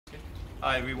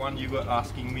Hi everyone, you were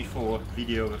asking me for a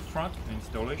video of a frunk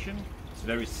installation. It's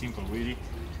very simple really.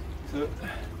 So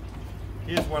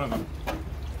here's one of them.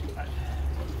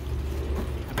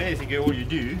 So basically all you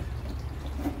do,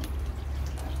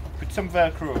 put some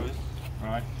velcros,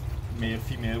 right, male,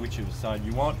 female, whichever side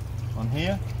you want, on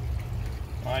here.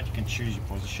 Right, you can choose your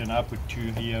position. I put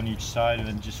two here on each side and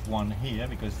then just one here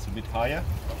because it's a bit higher.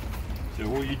 So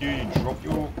all you do, you drop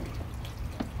your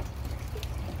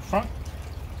frunk.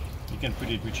 You can put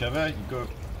it whichever, you go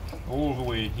all the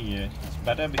way here. It's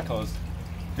better because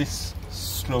this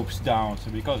slopes down,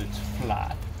 so because it's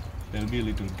flat there'll be a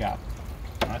little gap.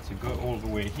 Alright, so go all the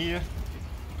way here,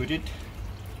 put it,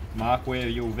 mark where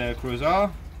your velcros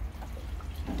are,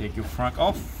 take your frunk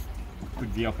off,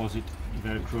 put the opposite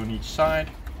velcro on each side,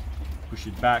 push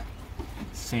it back,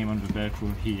 same on the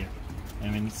velcro here,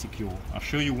 and then it's secure. I'll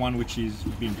show you one which is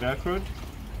being velcroed.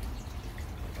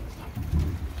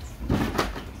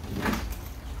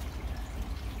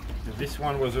 This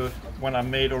one was one I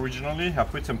made originally. I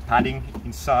put some padding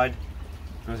inside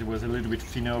because it was a little bit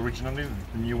thinner originally.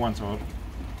 The new ones are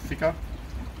thicker.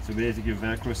 So basically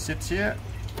velcro sits here,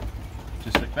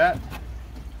 just like that.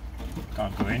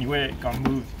 Can't go anywhere, can't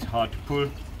move, it's hard to pull.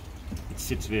 It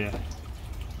sits there.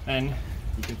 And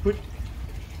you can put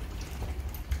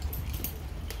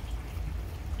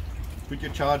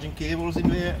your charging cables in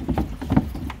there.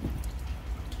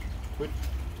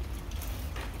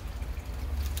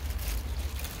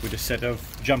 With a set of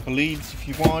jumper leads if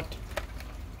you want.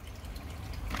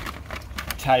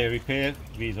 Tire repair,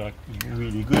 these are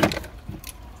really good.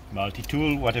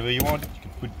 Multi-tool, whatever you want. You can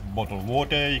put bottled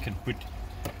water, you can put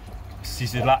a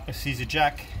scissor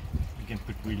jack, you can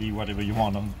put really whatever you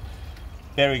want on.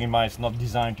 Bearing in mind it's not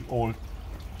designed to all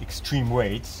extreme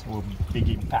weights or big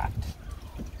impact.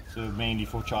 So mainly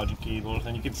for charging cables,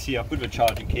 and you can see I put the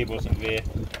charging cables in there.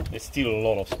 There's still a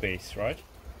lot of space, right?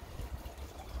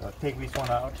 So I'll take this one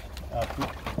out,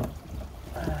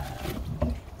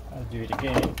 I'll do it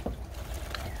again.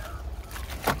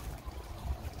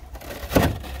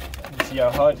 You see how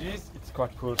hard it is? It's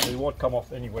quite cool, so it won't come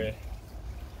off anywhere.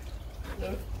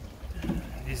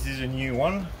 This is a new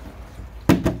one,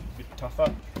 a bit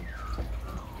tougher.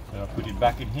 So I'll put it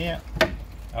back in here.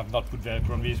 I've not put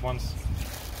Velcro on these ones.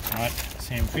 Alright,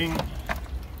 same thing.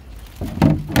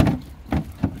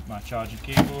 Put my charging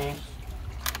cables.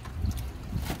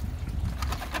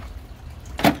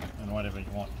 Whatever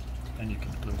you want, and you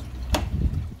can close it.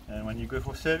 And when you go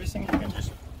for servicing, you can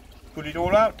just pull it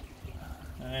all out,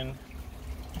 and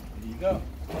there you go.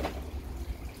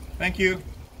 Thank you.